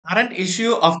Current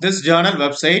issue of this journal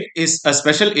website is a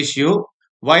special issue.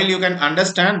 While you can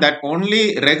understand that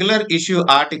only regular issue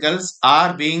articles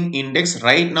are being indexed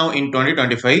right now in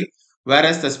 2025,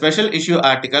 whereas the special issue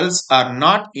articles are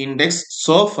not indexed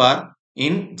so far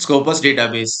in Scopus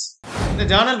database. In the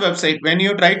journal website, when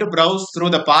you try to browse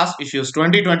through the past issues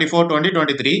 2024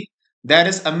 2023, there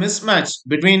is a mismatch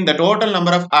between the total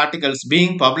number of articles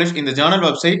being published in the journal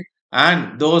website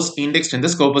and those indexed in the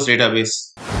Scopus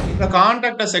database. In the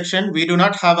contact us section, we do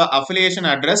not have an affiliation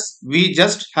address. We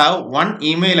just have one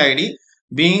email ID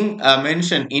being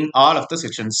mentioned in all of the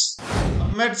sections.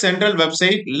 PubMed Central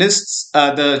website lists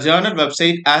the journal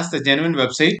website as the genuine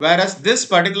website, whereas this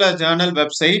particular journal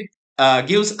website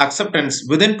gives acceptance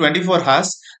within 24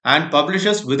 hours and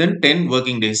publishes within 10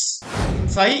 working days.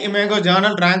 Imago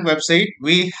Journal Rank website,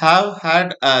 we have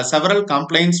had several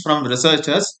complaints from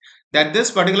researchers that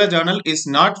this particular journal is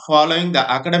not following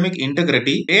the academic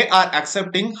integrity. They are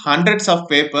accepting hundreds of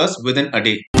papers within a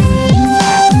day.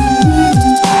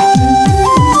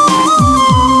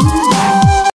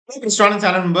 Christo Ananth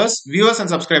channel members, viewers and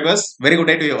subscribers, very good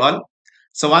day to you all.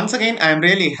 So once again, I am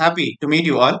really happy to meet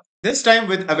you all. This time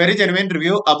with a very genuine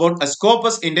review about a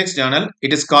Scopus index journal.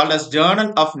 It is called as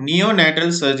Journal of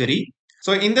Neonatal Surgery.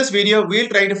 So in this video, we'll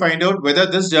try to find out whether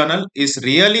this journal is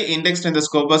really indexed in the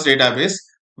Scopus database,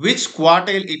 which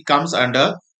quartile it comes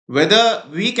under, whether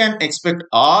we can expect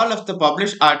all of the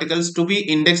published articles to be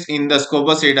indexed in the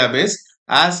Scopus database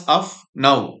as of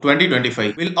now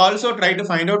 2025. We'll also try to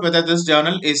find out whether this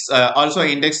journal is also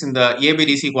indexed in the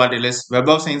ABDC quartile list Web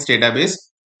of Science database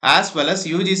as well as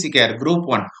UGC Care Group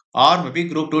 1 or maybe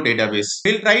Group 2 database.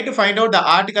 We'll try to find out the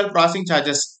article processing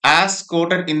charges as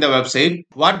quoted in the website,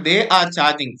 what they are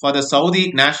charging for the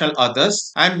Saudi national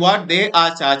authors and what they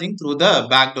are charging through the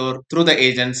backdoor, through the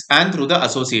agents and through the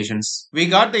associations. We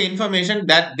got the information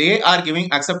that they are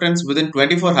giving acceptance within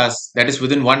 24 hours, that is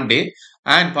within 1 day,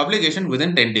 and publication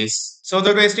within 10 days. So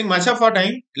without wasting much of our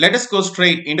time, let us go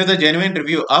straight into the genuine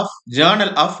review of Journal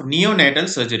of Neonatal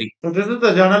Surgery. So this is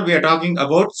the journal we are talking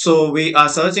about. So we are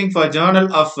searching for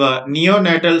Journal of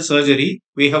Neonatal Surgery.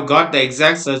 We have got the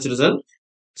exact search result.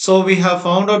 So we have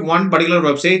found out one particular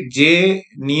website,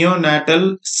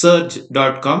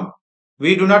 jneonatalsurge.com.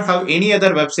 We do not have any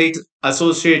other websites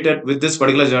associated with this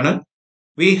particular journal.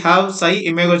 We have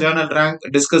Imago Journal Rank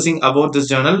discussing about this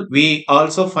journal. We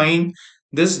also find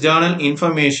this journal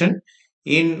information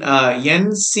in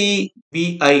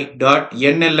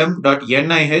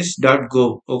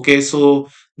ncbi.nlm.nih.gov. Okay, so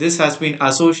this has been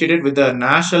associated with the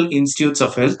National Institutes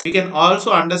of Health. We can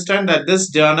also understand that this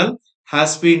journal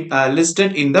has been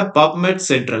listed in the PubMed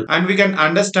Central, and we can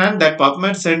understand that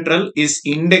PubMed Central is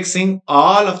indexing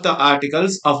all of the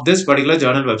articles of this particular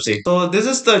journal website. So this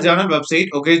is the journal website,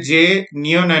 okay,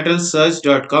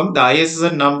 jneonatalsurge.com. The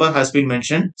ISSN number has been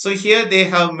mentioned. So here they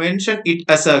have mentioned it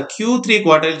as a Q3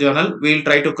 quartile journal. We'll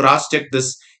try to cross check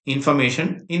this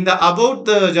information. In the about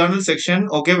the journal section,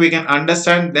 okay, we can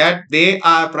understand that they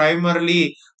are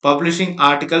primarily publishing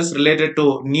articles related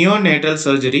to neonatal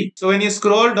surgery. So when you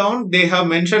scroll down, they have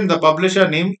mentioned the publisher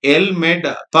name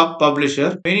LMed Pub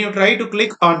Publisher. When you try to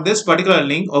click on this particular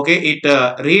link, okay, it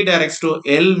redirects to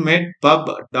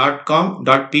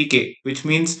lmedpub.com.pk, which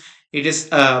means it is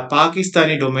a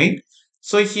Pakistani domain.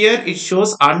 So here it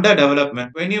shows under development.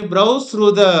 When you browse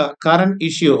through the current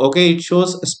issue, okay, it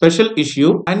shows a special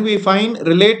issue and we find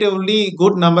relatively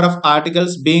good number of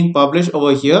articles being published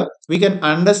over here. We can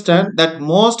understand that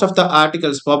most of the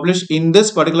articles published in this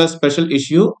particular special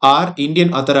issue are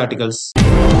Indian author articles.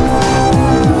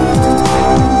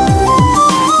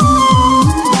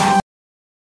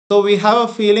 So we have a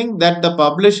feeling that the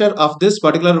publisher of this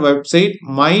particular website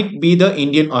might be the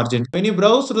Indian origin. When you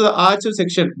browse through the archive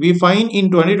section, we find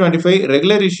in 2025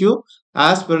 regular issue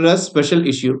as well as special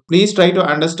issue. Please try to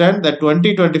understand that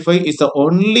 2025 is the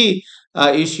only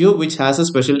issue which has a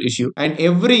special issue, and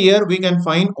every year we can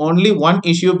find only one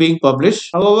issue being published.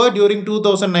 However, during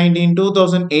 2019,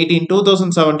 2018,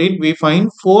 2017 we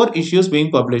find 4 issues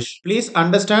being published. Please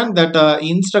understand that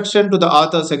instruction to the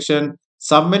author section,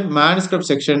 submit manuscript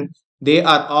section, they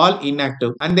are all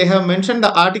inactive, and they have mentioned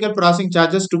the article processing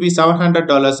charges to be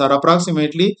 $700 or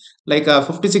approximately like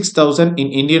 56,000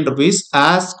 in Indian rupees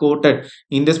as quoted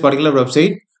in this particular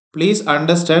website. Please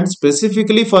understand,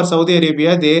 specifically for Saudi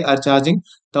Arabia, they are charging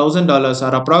 $1,000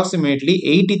 or approximately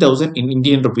 80,000 in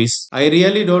Indian rupees. I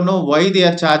really don't know why they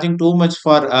are charging too much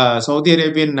for Saudi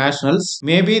Arabian nationals.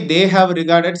 Maybe they have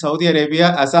regarded Saudi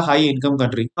Arabia as a high income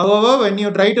country. However, when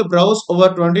you try to browse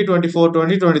over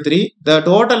 2024-2023, the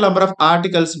total number of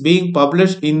articles being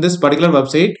published in this particular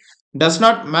website, does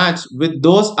not match with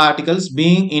those articles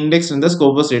being indexed in the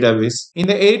Scopus database. In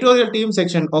the editorial team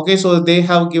section, okay, so they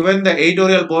have given the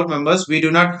editorial board members. We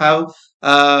do not have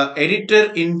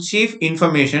editor-in-chief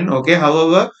information, okay.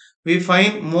 However, we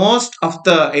find most of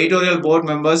the editorial board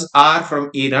members are from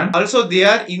Iran. Also,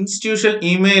 their institutional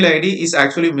email ID is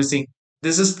actually missing.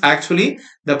 This is actually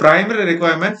the primary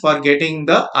requirement for getting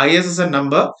the ISSN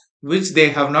number, which they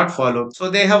have not followed.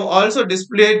 So they have also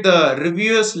displayed the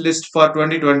reviewers list for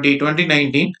 2020,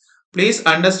 2019. Please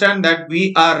understand that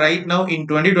we are right now in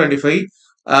 2025.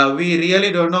 We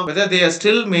really don't know whether they are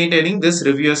still maintaining this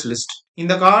reviewers list. In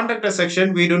the contact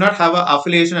section, we do not have an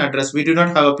affiliation address. We do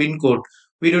not have a pin code.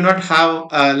 We do not have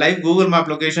a live Google Map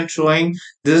location showing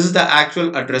this is the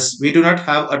actual address. We do not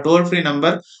have a toll-free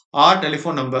number or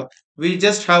telephone number. We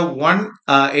just have one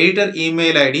editor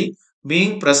email ID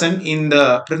being present in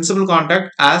the principal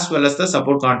contact as well as the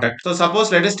support contact. So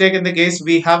suppose let us take in the case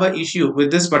we have an issue with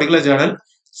this particular journal.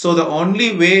 So the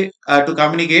only way to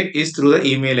communicate is through the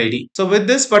email ID. So with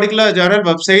this particular journal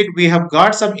website, we have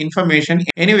got some information.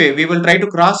 Anyway, we will try to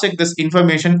cross check this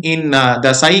information in the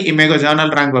Sci-Imago journal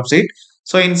rank website.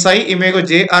 So in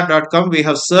sci-imagojr.com, we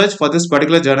have searched for this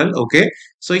particular journal. Okay.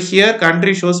 So here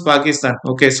country shows Pakistan.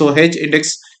 Okay. So H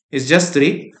index is just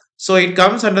 3. So it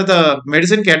comes under the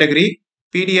medicine category,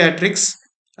 pediatrics,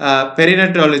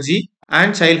 perinatology,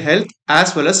 and child health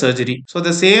as well as surgery. So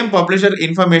the same publisher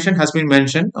information has been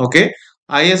mentioned. Okay.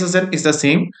 ISSN is the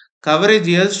same. Coverage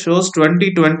years shows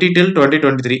 2020 till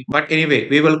 2023. But anyway,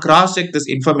 we will cross check this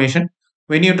information.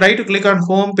 When you try to click on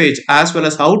home page as well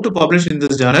as how to publish in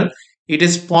this journal, it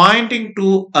is pointing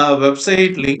to a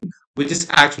website link which is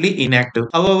actually inactive.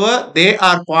 However, they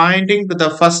are pointing to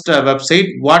the first website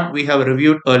what we have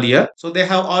reviewed earlier. So they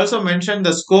have also mentioned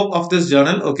the scope of this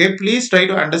journal. Okay, please try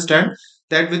to understand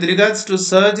that with regards to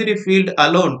surgery field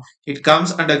alone, it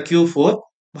comes under Q4.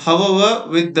 However,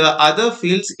 with the other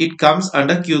fields, it comes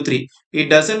under Q3. It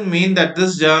doesn't mean that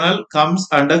this journal comes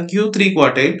under Q3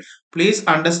 quartile. Please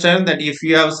understand that if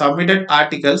you have submitted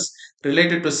articles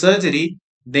related to surgery,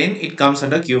 then it comes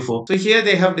under Q4. So here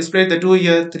they have displayed the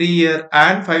 2-year, 3-year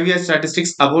and 5-year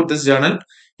statistics about this journal.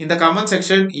 In the comment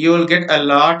section, you will get a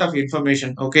lot of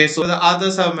information. Okay, so the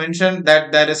authors have mentioned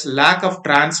that there is lack of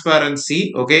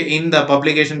transparency, okay, in the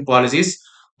publication policies.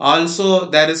 Also,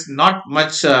 there is not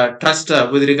much trust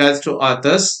with regards to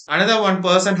authors. Another one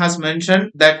person has mentioned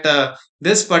that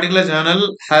this particular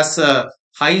journal has a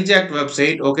hijacked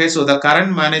website. Okay, so the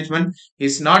current management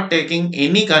is not taking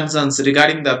any concerns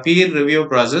regarding the peer review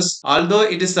process. Although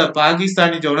it is a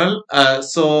Pakistani journal,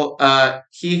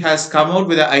 he has come out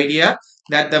with the idea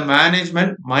that the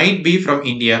management might be from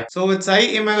India. So with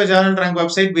Sci-Imago Journal Rank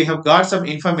website, we have got some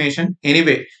information.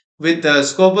 Anyway, with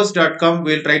Scopus.com,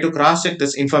 we'll try to cross-check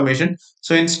this information.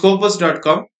 So in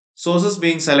Scopus.com, sources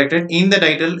being selected, in the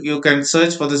title, you can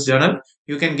search for this journal.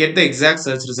 You can get the exact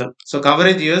search result. So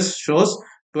coverage years shows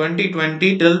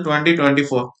 2020 till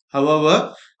 2024.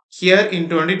 However, here in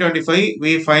 2025,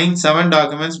 we find 7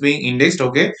 documents being indexed.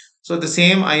 Okay. So the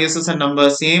same ISSN number,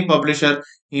 same publisher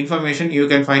information, you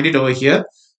can find it over here.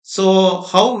 So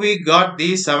how we got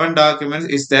these 7 documents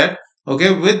is that,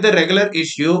 okay, with the regular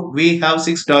issue, we have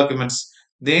 6 documents.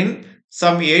 Then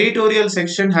some editorial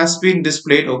section has been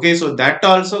displayed. Okay, so that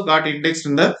also got indexed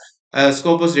in the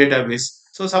Scopus database.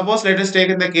 So suppose let us take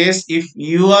in the case if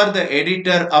you are the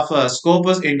editor of a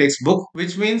Scopus index book,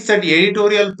 which means that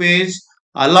editorial page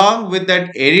along with that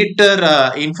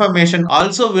editor information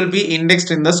also will be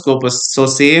indexed in the Scopus. So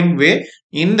same way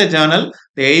in the journal,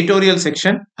 the editorial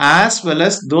section as well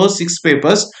as those 6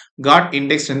 papers got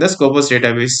indexed in the Scopus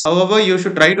database. However, you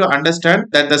should try to understand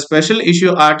that the special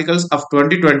issue articles of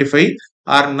 2025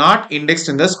 are not indexed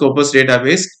in the Scopus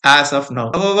database as of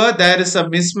now. However, there is a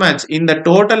mismatch in the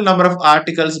total number of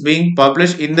articles being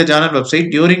published in the journal website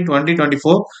during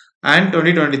 2024 and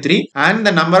 2023 and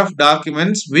the number of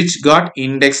documents which got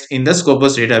indexed in the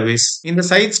Scopus database. In the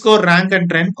site score rank and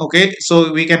trend, okay,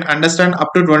 so we can understand up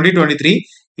to 2023,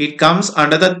 it comes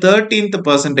under the 13th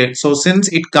percentile. So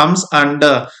since it comes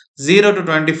under 0 to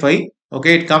 25,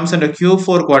 okay, it comes under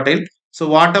Q4 quartile. So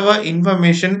whatever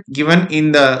information given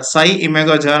in the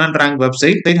Sci-Imago journal rank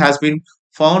website, it has been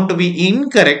found to be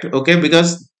incorrect, okay,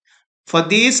 because for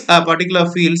these particular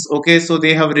fields, okay, so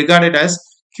they have regarded as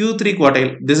Q3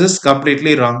 quartile. This is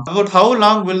completely wrong. About how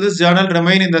long will this journal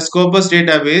remain in the Scopus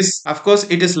database? Of course,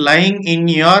 it is lying in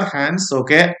your hands,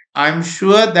 okay. I'm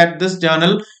sure that this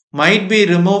journal might be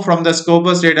removed from the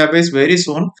Scopus database very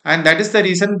soon, and that is the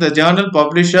reason the journal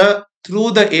publisher,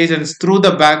 through the agents, through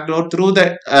the backdoor, through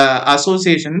the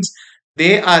associations,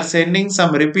 they are sending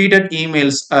some repeated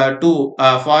emails to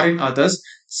foreign authors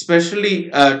especially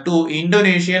to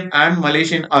Indonesian and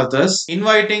Malaysian authors,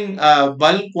 inviting a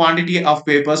bulk quantity of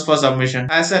papers for submission.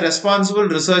 As a responsible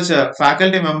researcher,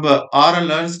 faculty member, or a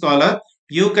learned scholar,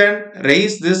 you can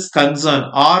raise this concern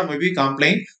or maybe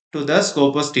complaint to the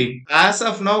Scopus team. As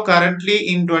of now, currently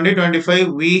in 2025,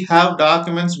 we have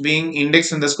documents being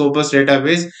indexed in the Scopus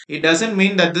database. It doesn't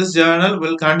mean that this journal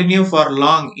will continue for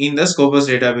long in the Scopus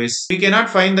database. We cannot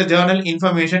find the journal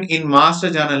information in master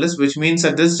journal list, which means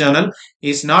that this journal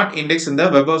is not indexed in the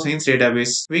Web of Science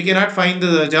database. We cannot find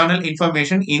the journal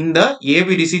information in the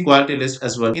ABDC quality list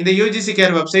as well. In the UGC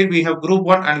Care website, we have Group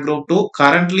 1 and Group 2.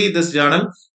 Currently, this journal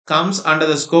comes under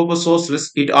the Scopus source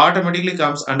list. It automatically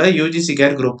comes under UGC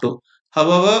Care Group 2.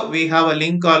 However, we have a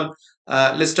link called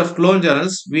list of clone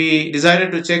journals. We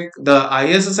decided to check the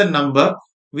ISSN number.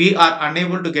 We are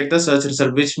unable to get the search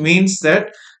result, which means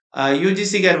that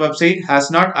UGC Care website has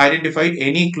not identified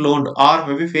any cloned or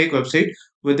maybe fake website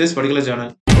with this particular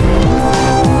journal.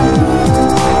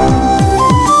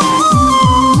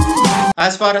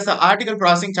 As far as the article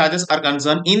processing charges are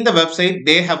concerned, in the website,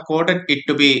 they have quoted it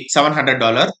to be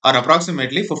 $700 or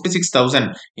approximately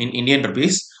 56,000 in Indian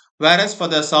rupees. Whereas for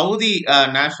the Saudi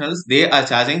nationals, they are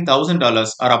charging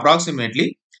 $1,000 or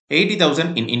approximately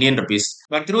 80,000 in Indian rupees.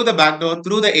 But through the backdoor,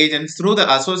 through the agents, through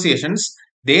the associations,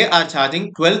 they are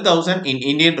charging 12,000 in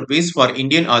Indian rupees for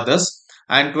Indian authors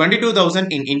and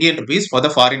 22,000 in Indian rupees for the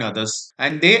foreign authors.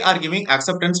 And they are giving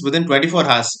acceptance within 24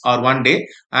 hours or 1 day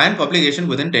and publication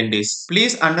within 10 days.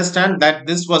 Please understand that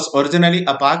this was originally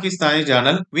a Pakistani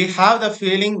journal. We have the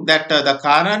feeling that the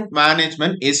current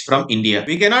management is from India.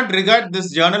 We cannot regard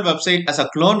this journal website as a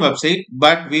clone website,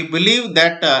 but we believe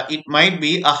that it might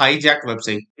be a hijacked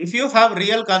website. If you have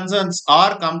real concerns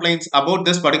or complaints about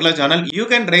this particular journal, you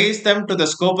can raise them to the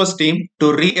Scopus team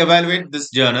to re-evaluate this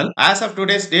journal. As of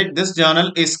today's date, this journal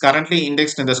is currently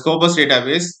indexed in the Scopus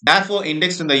database, therefore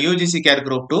indexed in the UGC Care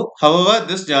Group 2. However,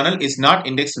 this journal is not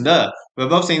indexed in the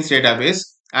Web of Science database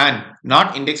and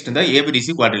not indexed in the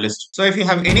ABDC quality list. So if you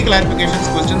have any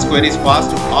clarifications, questions, queries,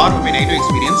 past or maybe negative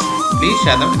experience, please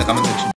share them in the comment section.